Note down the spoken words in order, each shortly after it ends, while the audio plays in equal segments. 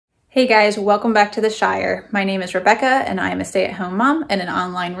Hey guys, welcome back to the Shire. My name is Rebecca and I am a stay-at-home mom and an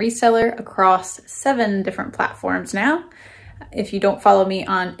online reseller across 7 different platforms now. If you don't follow me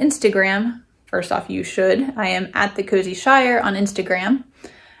on Instagram, first off, you should. I am at TheCozyShire on Instagram.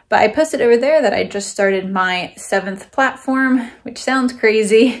 But I posted over there that I just started my 7th platform, which sounds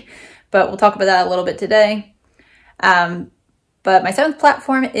crazy, but we'll talk about that a little bit today. But my 7th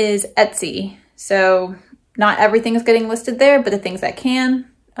platform is Etsy. So not everything is getting listed there, but the things that can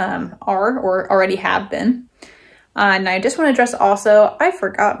are or already have been. And I just want to address also, I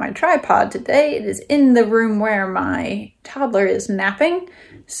forgot my tripod today. It is in the room where my toddler is napping.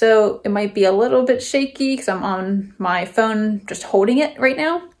 So it might be a little bit shaky because I'm on my phone just holding it right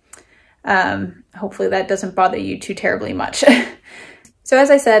now. Hopefully that doesn't bother you too terribly much. So as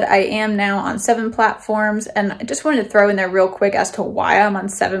I said, I am now on 7 platforms, and I just wanted to throw in there real quick as to why I'm on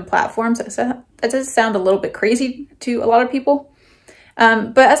 7 platforms. That does sound a little bit crazy to a lot of people.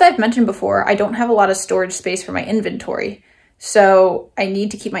 But as I've mentioned before, I don't have a lot of storage space for my inventory. So I need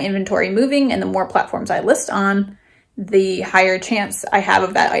to keep my inventory moving, and the more platforms I list on, the higher chance I have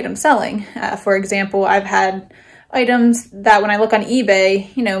of that item selling. For example, I've had items that when I look on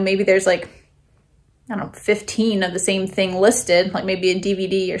eBay, you know, maybe there's like, I don't know, 15 of the same thing listed, like maybe a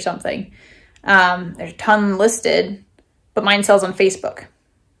DVD or something. There's a ton listed, but mine sells on Facebook.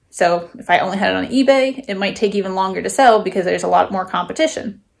 So if I only had it on eBay, it might take even longer to sell because there's a lot more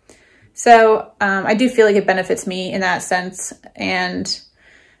competition. So I do feel like it benefits me in that sense. And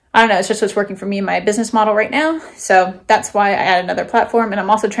I don't know, it's just what's working for me in my business model right now. So that's why I added another platform. And I'm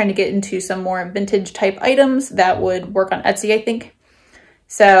also trying to get into some more vintage type items that would work on Etsy, I think.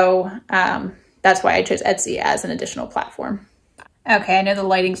 So that's why I chose Etsy as an additional platform. Okay, I know the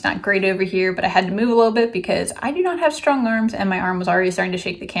lighting's not great over here, but I had to move a little bit because I do not have strong arms and my arm was already starting to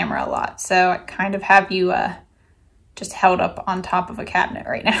shake the camera a lot. So I kind of have you just held up on top of a cabinet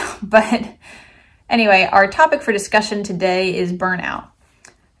right now. But anyway, our topic for discussion today is burnout.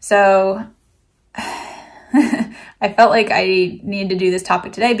 So I felt like I needed to do this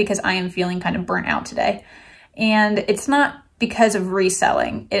topic today because I am feeling kind of burnt out today. And it's not because of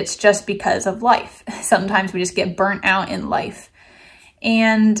reselling, it's just because of life. Sometimes we just get burnt out in life.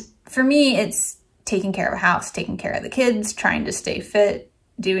 And for me, it's taking care of a house, taking care of the kids, trying to stay fit,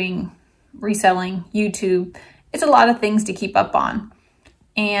 doing reselling, YouTube. It's a lot of things to keep up on.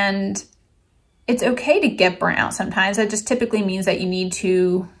 And it's okay to get burnt out sometimes. That just typically means that you need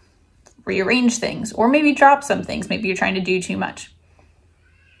to rearrange things or maybe drop some things. Maybe you're trying to do too much.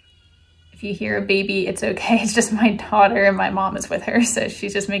 If you hear a baby, it's okay. It's just my daughter and my mom is with her. So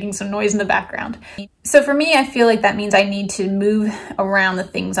she's just making some noise in the background. So for me, I feel like that means I need to move around the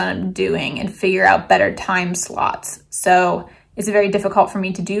things I'm doing and figure out better time slots. So it's very difficult for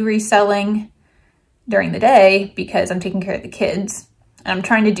me to do reselling during the day because I'm taking care of the kids. And I'm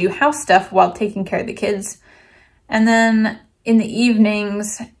trying to do house stuff while taking care of the kids. And then in the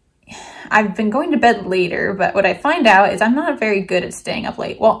evenings, I've been going to bed later, but what I find out is I'm not very good at staying up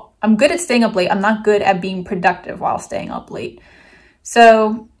late. Well, I'm good at staying up late. I'm not good at being productive while staying up late.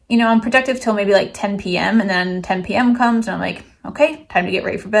 So, you know, I'm productive till maybe like 10 p.m. and then 10 p.m. comes and I'm like, okay, time to get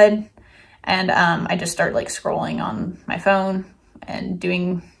ready for bed. And I just start like scrolling on my phone and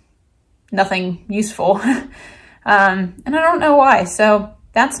doing nothing useful. And I don't know why. So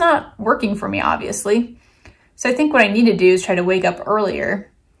that's not working for me, obviously. So I think what I need to do is try to wake up earlier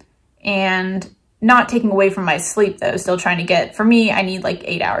and not taking away from my sleep though, still trying to get, for me, I need like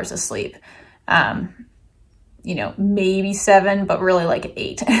 8 hours of sleep. You know, maybe 7, but really like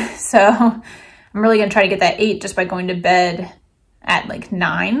 8. So I'm really gonna try to get that 8 just by going to bed at like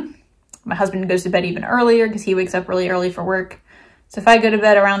 9. My husband goes to bed even earlier because he wakes up really early for work. So if I go to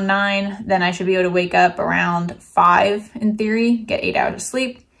bed around 9, then I should be able to wake up around 5 in theory, get 8 hours of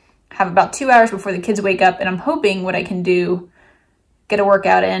sleep, have about 2 hours before the kids wake up. And I'm hoping what I can do, get a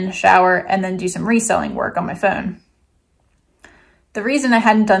workout in, shower, and then do some reselling work on my phone. The reason I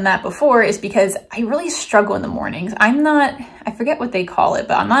hadn't done that before is because I really struggle in the mornings. I forget what they call it,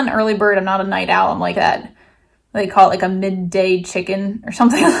 but I'm not an early bird. I'm not a night owl. I'm like that. They call it like a midday chicken or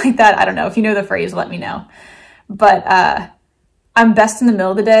something like that. I don't know. If you know the phrase, let me know. But I'm best in the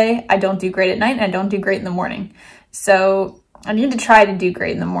middle of the day. I don't do great at night and I don't do great in the morning. So I need to try to do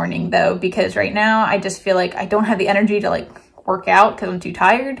great in the morning though, because right now I just feel like I don't have the energy to like work out because I'm too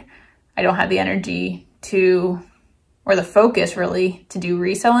tired. I don't have the energy to, or the focus really, to do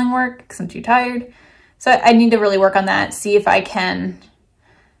reselling work because I'm too tired. So I need to really work on that, see if I can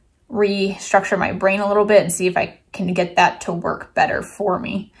restructure my brain a little bit and see if I can get that to work better for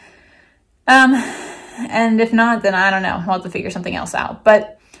me. And if not, then I don't know, I'll have to figure something else out.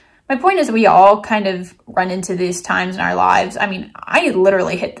 But My point is we all kind of run into these times in our lives. I mean, I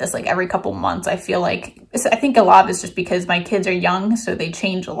literally hit this like every couple months. I feel like, I think a lot of it's just because my kids are young, so they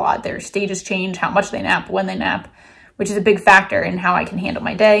change a lot. Their stages change, how much they nap, when they nap, which is a big factor in how I can handle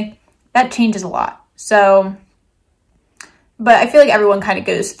my day. That changes a lot. So, but I feel like everyone kind of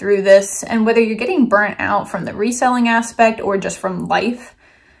goes through this, and whether you're getting burnt out from the reselling aspect or just from life,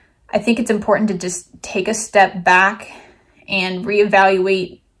 I think it's important to just take a step back and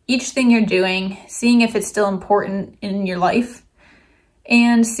reevaluate each thing you're doing, seeing if it's still important in your life,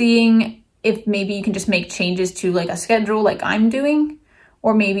 and seeing if maybe you can just make changes to like a schedule like I'm doing,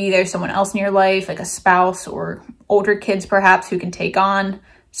 or maybe there's someone else in your life, like a spouse or older kids perhaps, who can take on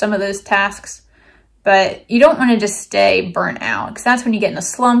some of those tasks. But you don't want to just stay burnt out, because that's when you get in a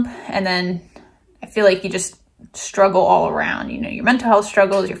slump, and then I feel like you just struggle all around. You know, your mental health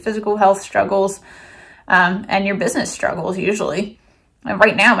struggles, your physical health struggles, and your business struggles usually. And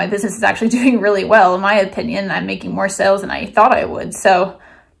right now, my business is actually doing really well. In my opinion, I'm making more sales than I thought I would. So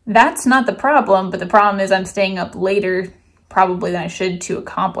that's not the problem, but the problem is I'm staying up later probably than I should to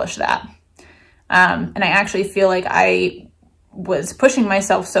accomplish that. And I actually feel like I was pushing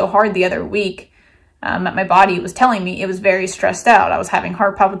myself so hard the other week that my body was telling me it was very stressed out. I was having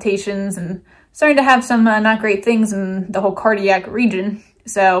heart palpitations and starting to have some not great things in the whole cardiac region.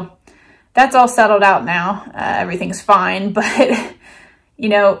 So that's all settled out now. Everything's fine, but you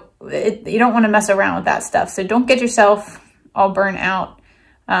know, you don't want to mess around with that stuff. So don't get yourself all burnt out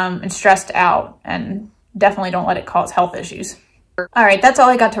and stressed out, and definitely don't let it cause health issues. All right, that's all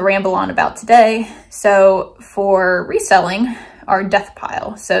I got to ramble on about today. So for reselling, our death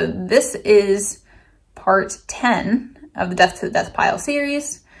pile. So this is part 10 of the Death to the Death Pile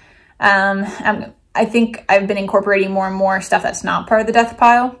series. I think I've been incorporating more and more stuff that's not part of the death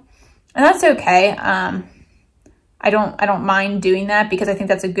pile, and that's okay. I don't mind doing that, because I think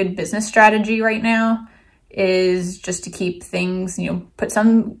that's a good business strategy right now, is just to keep things, you know, put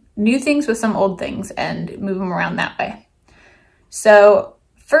some new things with some old things and move them around that way. So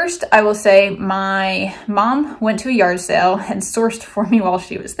first, I will say my mom went to a yard sale and sourced for me while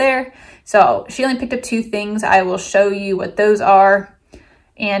she was there. So she only picked up 2 things. I will show you what those are.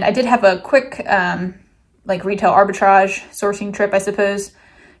 And I did have a quick like retail arbitrage sourcing trip, I suppose,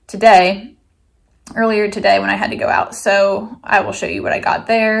 earlier today when I had to go out. So I will show you what I got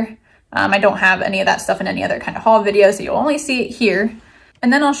there. I don't have any of that stuff in any other kind of haul video, so you'll only see it here.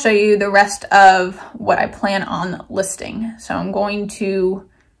 And then I'll show you the rest of what I plan on listing. So I'm going to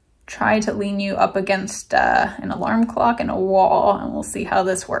try to lean you up against an alarm clock and a wall, and we'll see how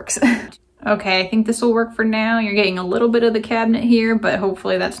this works. Okay, I think this will work for now. You're getting a little bit of the cabinet here, but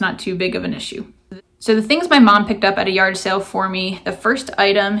hopefully that's not too big of an issue. So the things my mom picked up at a yard sale for me, the first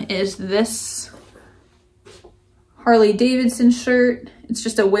item is this Harley Davidson shirt. It's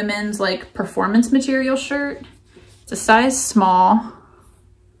just a women's like performance material shirt. It's a size small.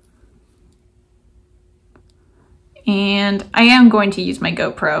 And I am going to use my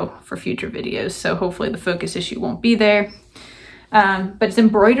GoPro for future videos, so hopefully the focus issue won't be there. But it's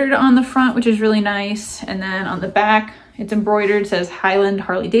embroidered on the front, which is really nice. And then on the back, it's embroidered, it says Highland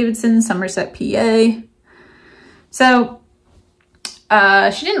Harley Davidson, Somerset, PA. So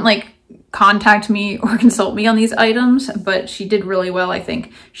she didn't like contact me or consult me on these items, but she did really well, I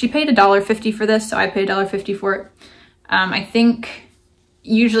think. She paid $1.50 for this, so I paid $1.50 for it. I think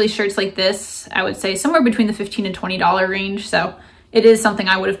usually shirts like this, I would say somewhere between the $15 and $20 range, so it is something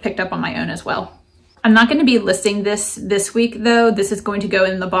I would have picked up on my own as well. I'm not going to be listing this week though. This is going to go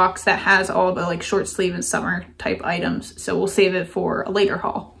in the box that has all the like short sleeve and summer type items, so we'll save it for a later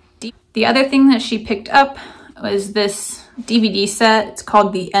haul. The other thing that she picked up was this DVD set. It's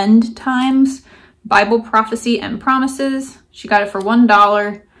called The End Times, Bible Prophecy and Promises. She got it for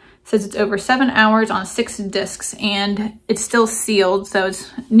 $1. It says it's over 7 hours on 6 discs, and it's still sealed, so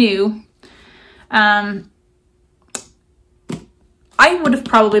it's new. I would have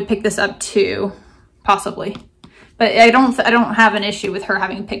probably picked this up too, possibly, but I don't have an issue with her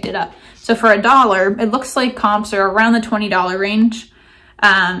having picked it up. So for $1, it looks like comps are around the $20 range.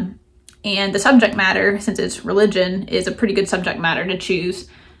 And the subject matter, since it's religion, is a pretty good subject matter to choose.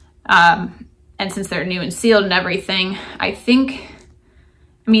 And since they're new and sealed and everything, I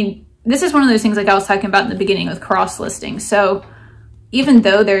mean, this is one of those things like I was talking about in the beginning with cross listing. So even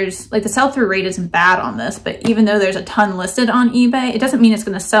though there's, like, the sell-through rate isn't bad on this, but even though there's a ton listed on eBay, it doesn't mean it's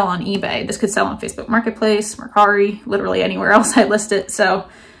going to sell on eBay. This could sell on Facebook Marketplace, Mercari, literally anywhere else I list it. So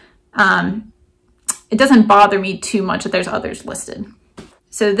it doesn't bother me too much that there's others listed.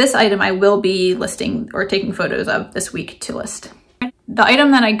 So this item I will be listing or taking photos of this week to list. The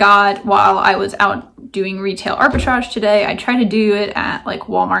item that I got while I was out doing retail arbitrage today. I tried to do it at like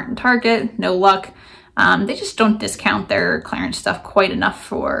Walmart and Target, no luck. They just don't discount their clearance stuff quite enough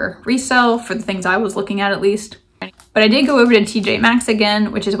for resale, for the things I was looking at least. But I did go over to TJ Maxx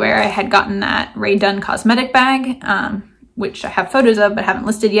again, which is where I had gotten that Rae Dunn cosmetic bag, which I have photos of but haven't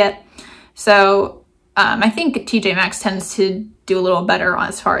listed yet. So I think TJ Maxx tends to do a little better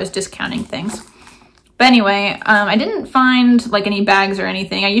as far as discounting things. But anyway, I didn't find like any bags or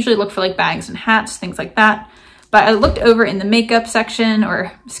anything. I usually look for like bags and hats, things like that. But I looked over in the makeup section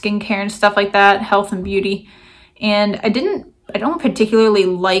or skincare and stuff like that, health and beauty. And I don't particularly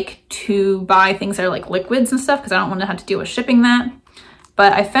like to buy things that are like liquids and stuff because I don't want to have to deal with shipping that.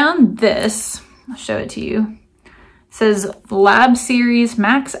 But I found this, I'll show it to you. It says Lab Series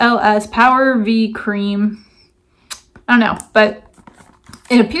Max LS Power V Cream. I don't know, but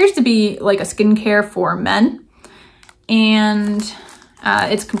it appears to be like a skincare for men, and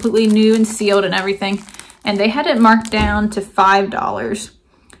it's completely new and sealed and everything. And they had it marked down to $5.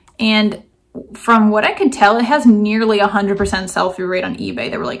 And from what I could tell, it has nearly 100% sell-through rate on eBay.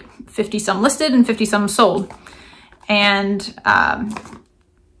 There were like 50 some listed and 50 some sold. And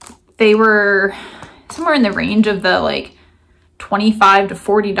they were somewhere in the range of the like $25 to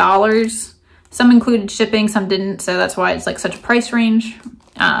 $40. Some included shipping, some didn't, so that's why it's like such a price range.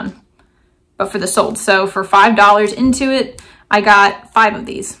 But for the sold, so for $5 into it, I got 5 of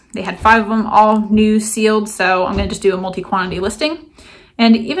these. They had 5 of them, all new, sealed, so I'm gonna just do a multi-quantity listing.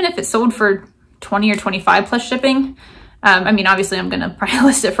 And even if it's sold for 20 or 25 plus shipping, I mean, obviously I'm gonna probably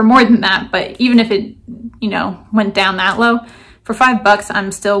list it for more than that, but even if it, you know, went down that low, for $5,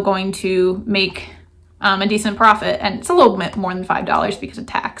 I'm still going to make a decent profit. And it's a little bit more than $5 because of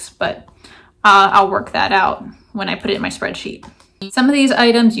tax, but I'll work that out when I put it in my spreadsheet. Some of these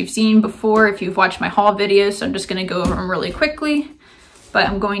items you've seen before if you've watched my haul videos, so I'm just gonna go over them really quickly. But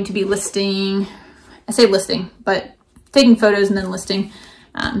I'm going to be listing, I say listing, but taking photos and then listing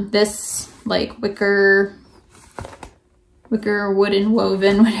this like wicker wooden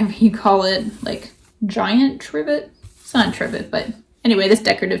woven, whatever you call it, like giant trivet. It's not a trivet, but anyway, this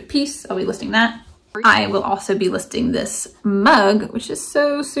decorative piece, I'll be listing that. I will also be listing this mug, which is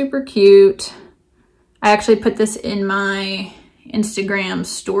so super cute. I actually put this in my Instagram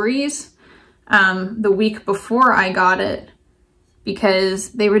stories the week before I got it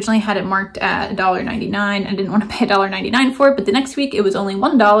because they originally had it marked at $1.99. I didn't want to pay $1.99 for it, but the next week it was only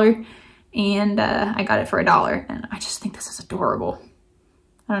 $1 and I got it for $1 and I just think this is adorable.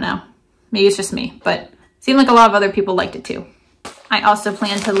 I don't know, maybe it's just me, but it seemed like a lot of other people liked it too. I also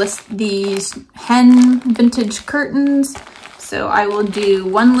plan to list these hen vintage curtains. So I will do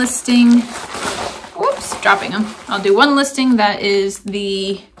one listing, whoops, dropping them. I'll do one listing that is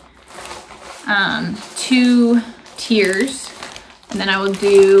the 2 tiers. And then I will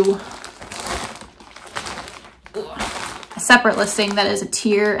do a separate listing that is a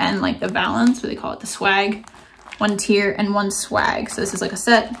tier and like the balance, what they call it, the swag. 1 tier and 1 swag. So this is like a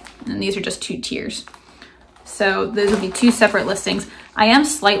set, and these are just 2 tiers. So those will be 2 separate listings. I am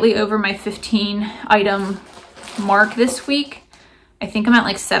slightly over my 15 item mark this week. I think I'm at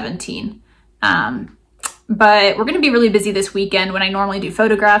like 17. But we're gonna be really busy this weekend when I normally do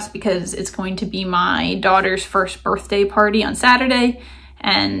photographs because it's going to be my daughter's first birthday party on Saturday.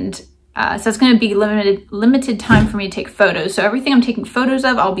 And so it's gonna be limited time for me to take photos. So everything I'm taking photos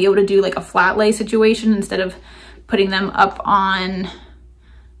of, I'll be able to do like a flat lay situation instead of putting them up on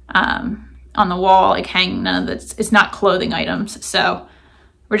the wall, like hanging. None of this, it's not clothing items. So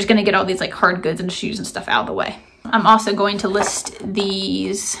we're just gonna get all these like hard goods and shoes and stuff out of the way. I'm also going to list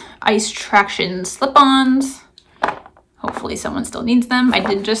these ice traction slip-ons. Hopefully someone still needs them. I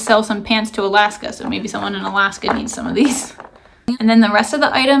did just sell some pants to Alaska, so maybe someone in Alaska needs some of these. And then the rest of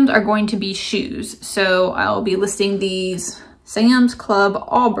the items are going to be shoes. So I'll be listing these Sam's Club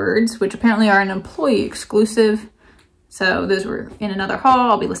Allbirds, which apparently are an employee exclusive. So those were in another haul.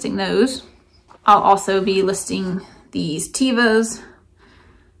 I'll be listing those. I'll also be listing these Tevas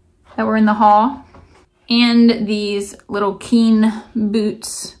that were in the haul. And these little Keen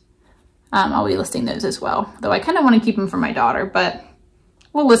boots, I'll be listing those as well. Though I kind of want to keep them for my daughter, but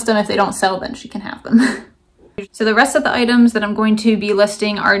we'll list them. If they don't sell, then she can have them. So the rest of the items that I'm going to be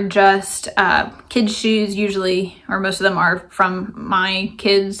listing are just kids' shoes usually, or most of them are from my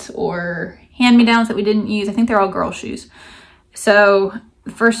kids or hand-me-downs that we didn't use. I think they're all girl shoes. So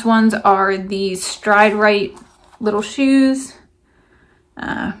the first ones are these Stride Right little shoes.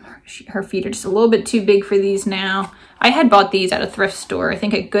 Her feet are just a little bit too big for these now. I had bought these at a thrift store, I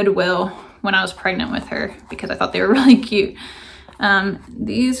think at Goodwill, when I was pregnant with her because I thought they were really cute.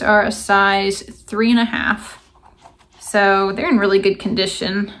 These are a size 3.5. So they're in really good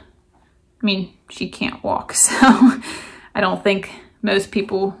condition. I mean, she can't walk, so I don't think most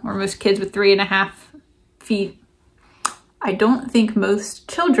people or most kids with 3.5 feet, I don't think most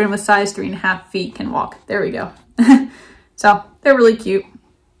children with size 3.5 feet can walk. There we go. So they're really cute.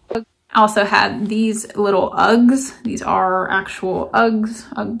 I also have these little Uggs. These are actual Uggs,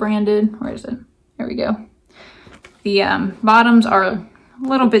 Ugg branded. Where is it? There we go. The bottoms are a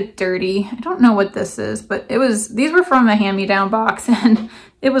little bit dirty. I don't know what this is, but these were from a hand-me-down box, and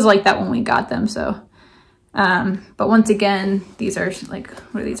it was like that when we got them. So, but once again, these are like,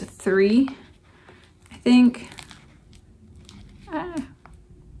 what are these, a 3, I think.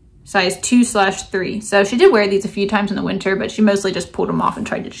 Size 2/3. So she did wear these a few times in the winter, but she mostly just pulled them off and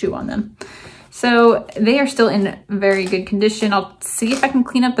tried to chew on them. So they are still in very good condition. I'll see if I can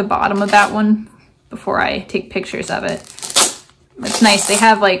clean up the bottom of that one before I take pictures of it. It's nice. They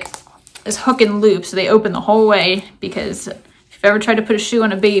have like this hook and loop, so they open the whole way, because if you've ever tried to put a shoe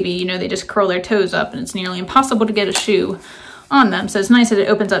on a baby, you know, they just curl their toes up and it's nearly impossible to get a shoe on them. So it's nice that it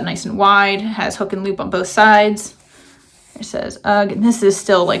opens up nice and wide, has hook and loop on both sides. It says Ugg, and this is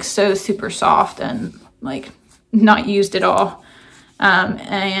still like so super soft and like not used at all.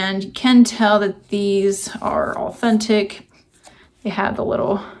 And you can tell that these are authentic. They have the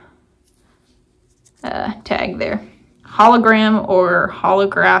little tag there. Hologram or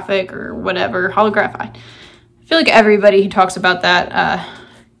holographic or whatever. Holograph. I feel like everybody who talks about that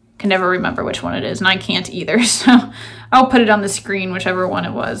can never remember which one it is, and I can't either. So I'll put it on the screen, whichever one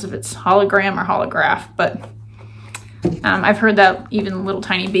it was, if it's hologram or holograph. But I've heard that even little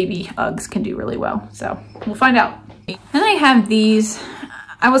tiny baby Uggs can do really well, so we'll find out. Then I have these.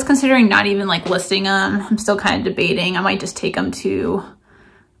 I was considering not even like listing them. I'm still kind of debating. I might just take them to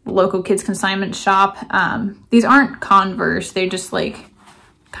the local kids consignment shop. These aren't Converse. They're just like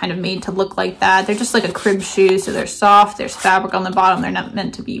kind of made to look like that. They're just like a crib shoe, so they're soft. There's fabric on the bottom. They're not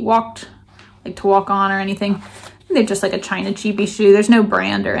meant to be walked, like to walk on or anything. They're just like a China cheapy shoe. There's no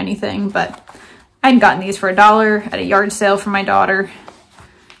brand or anything, but I'd gotten these for $1 at a yard sale for my daughter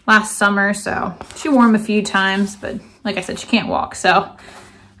last summer, so she wore them a few times, but like I said, she can't walk. So,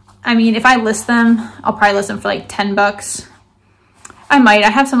 I mean, if I list them, I'll probably list them for like 10 bucks. I might. I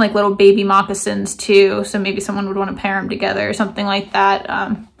have some like little baby moccasins too, so maybe someone would want to pair them together or something like that.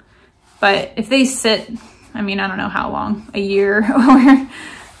 But if they sit, I mean, I don't know how long, a year, or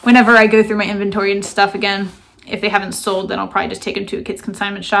whenever I go through my inventory and stuff again, if they haven't sold, then I'll probably just take them to a kids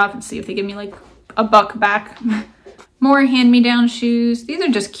consignment shop and see if they give me like $1 back. More hand-me-down shoes. These are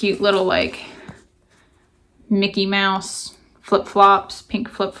just cute little like Mickey Mouse flip-flops, pink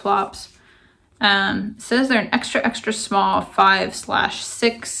flip-flops. Says they're an extra small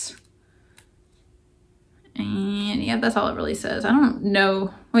 5/6. And yeah, that's all it really says. I don't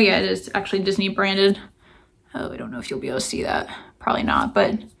know. Well, yeah, it is actually Disney branded. Oh, I don't know if you'll be able to see that. Probably not,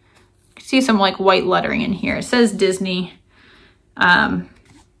 but you can see some like white lettering in here. It says Disney.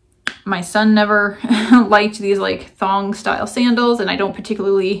 My son never liked these like thong style sandals, and I don't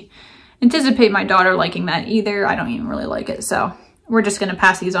particularly anticipate my daughter liking that either. I don't even really like it, so we're just gonna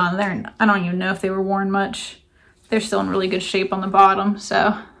pass these on there. And I don't even know if they were worn much. They're still in really good shape on the bottom,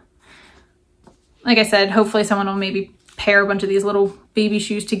 so like I said, hopefully someone will maybe pair a bunch of these little baby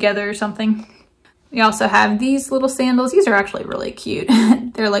shoes together or something. We also have these little sandals. These are actually really cute.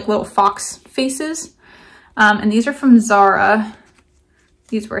 They're like little fox faces, and these are from Zara.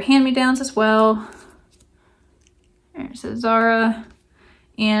 These were hand-me-downs as well. There it says Zara.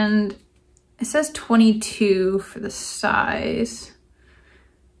 And it says 22 for the size.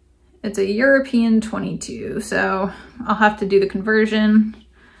 It's a European 22, so I'll have to do the conversion.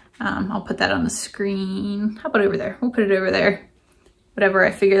 I'll put that on the screen. How about over there? We'll put it over there. Whatever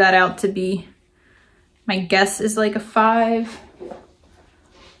I figure that out to be. My guess is like a 5.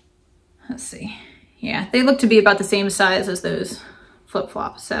 Let's see. Yeah, they look to be about the same size as those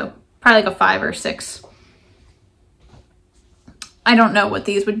flip-flops, so probably like a 5 or 6. I don't know what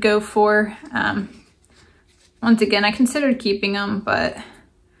these would go for. Once again, I considered keeping them, but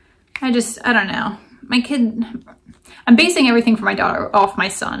I don't know. I'm basing everything for my daughter off my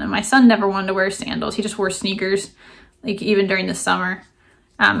son, and my son never wanted to wear sandals. He just wore sneakers, like even during the summer.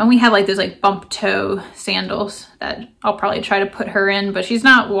 And we have like those like bump toe sandals that I'll probably try to put her in, but she's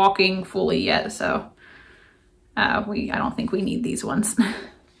not walking fully yet, so I don't think we need these ones.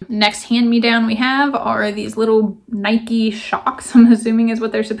 Next hand-me-down we have are these little Nike Shocks, I'm assuming is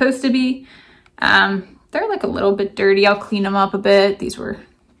what they're supposed to be. They're like a little bit dirty. I'll clean them up a bit. These were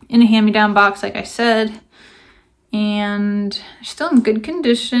in a hand-me-down box, like I said, and they're still in good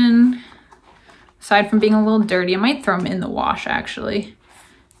condition. Aside from being a little dirty, I might throw them in the wash actually,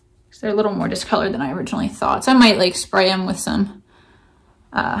 because they're a little more discolored than I originally thought. So I might like spray them with some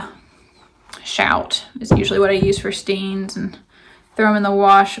Shout is usually what I use for stains and throw them in the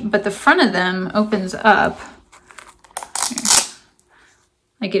wash, but the front of them opens up. Here.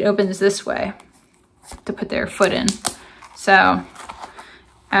 Like it opens this way to put their foot in. So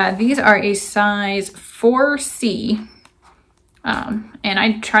these are a size 4C. And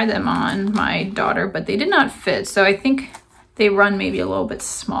I tried them on my daughter, but they did not fit. So I think they run maybe a little bit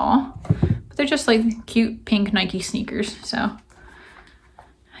small, but they're just like cute pink Nike sneakers. So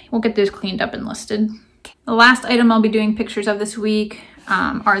we'll get those cleaned up and listed. The last item I'll be doing pictures of this week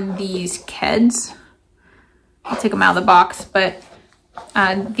are these Keds. I'll take them out of the box, but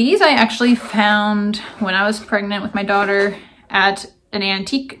these I actually found when I was pregnant with my daughter at an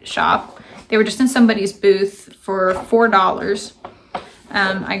antique shop. They were just in somebody's booth for $4.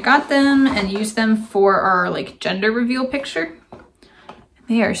 I got them and used them for our like gender reveal picture.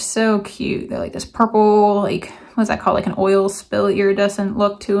 They are so cute. They're like this purple, like, what's that called? Like an oil spill iridescent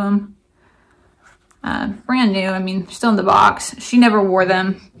look to them. Brand new, I mean, still in the box. She never wore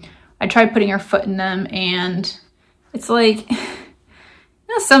them. I tried putting her foot in them and it's like, you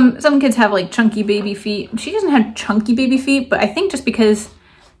know, some kids have like chunky baby feet. She doesn't have chunky baby feet, but I think just because,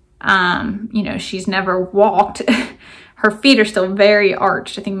 you know, she's never walked, her feet are still very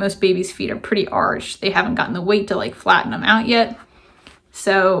arched. I think most babies' feet are pretty arched. They haven't gotten the weight to like flatten them out yet.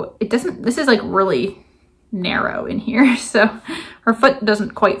 So it doesn't, this is like really narrow in here. So her foot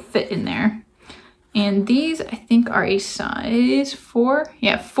doesn't quite fit in there. And these I think are a size 4,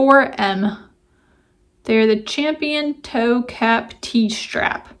 yeah, 4M. They're the Champion Toe Cap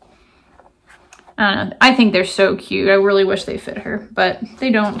T-strap. I don't know, I think they're so cute. I really wish they fit her, but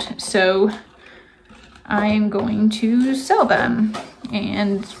they don't. So I'm going to sell them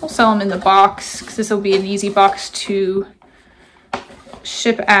and we'll sell them in the box because this will be an easy box to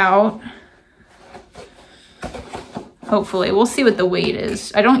ship out. Hopefully, we'll see what the weight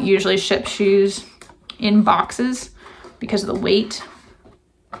is. I don't usually ship shoes in boxes because of the weight,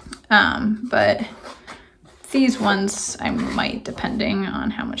 but these ones I might, depending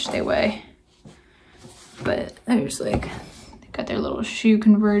on how much they weigh. But there's like, they got their little shoe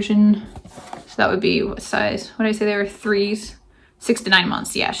conversion. So that would be what size? What did I say they were? 3s? 6 to 9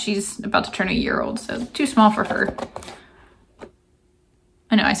 months. Yeah, she's about to turn a year old, so too small for her.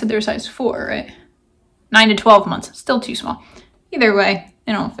 I know, I said they were size 4, right? 9 to 12 months, still too small. Either way,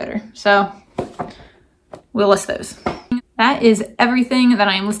 they don't fit her. So we'll list those. That is everything that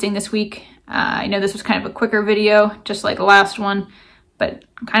I am listing this week. I know this was kind of a quicker video, just like the last one, but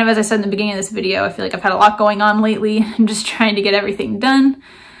kind of as I said in the beginning of this video, I feel like I've had a lot going on lately. I'm just trying to get everything done.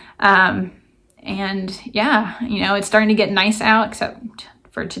 And yeah, you know, it's starting to get nice out, except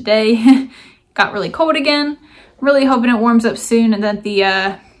for today. It got really cold again. Really hoping it warms up soon and that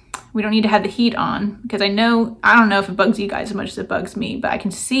we don't need to have the heat on, because I don't know if it bugs you guys as much as it bugs me, but I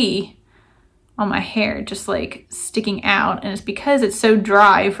can see on my hair just like sticking out, and it's because it's so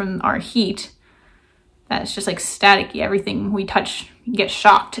dry from our heat that it's just like staticky. Everything we touch gets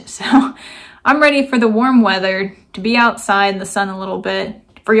shocked. So I'm ready for the warm weather, to be outside in the sun a little bit,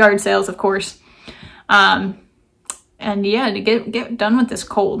 for yard sales, of course. And yeah, to get done with this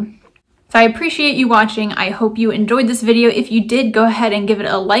cold. So I appreciate you watching. I hope you enjoyed this video. If you did, go ahead and give it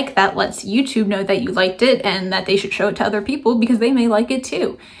a like. That lets YouTube know that you liked it and that they should show it to other people because they may like it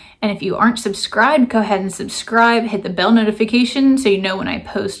too. And if you aren't subscribed, go ahead and subscribe, hit the bell notification so you know when I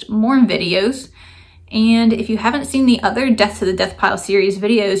post more videos. And if you haven't seen the other Death to the Death Pile series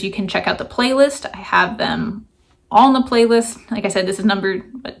videos, you can check out the playlist. I have them all in the playlist. Like I said, this is number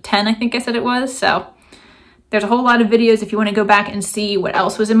 10, I think I said it was. So there's a whole lot of videos if you want to go back and see what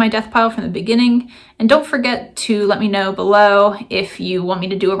else was in my death pile from the beginning. And don't forget to let me know below if you want me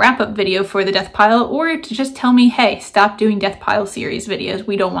to do a wrap-up video for the death pile, or to just tell me, hey, stop doing death pile series videos.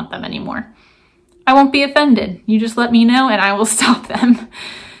 We don't want them anymore. I won't be offended. You just let me know and I will stop them.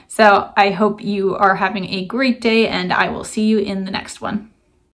 So I hope you are having a great day and I will see you in the next one.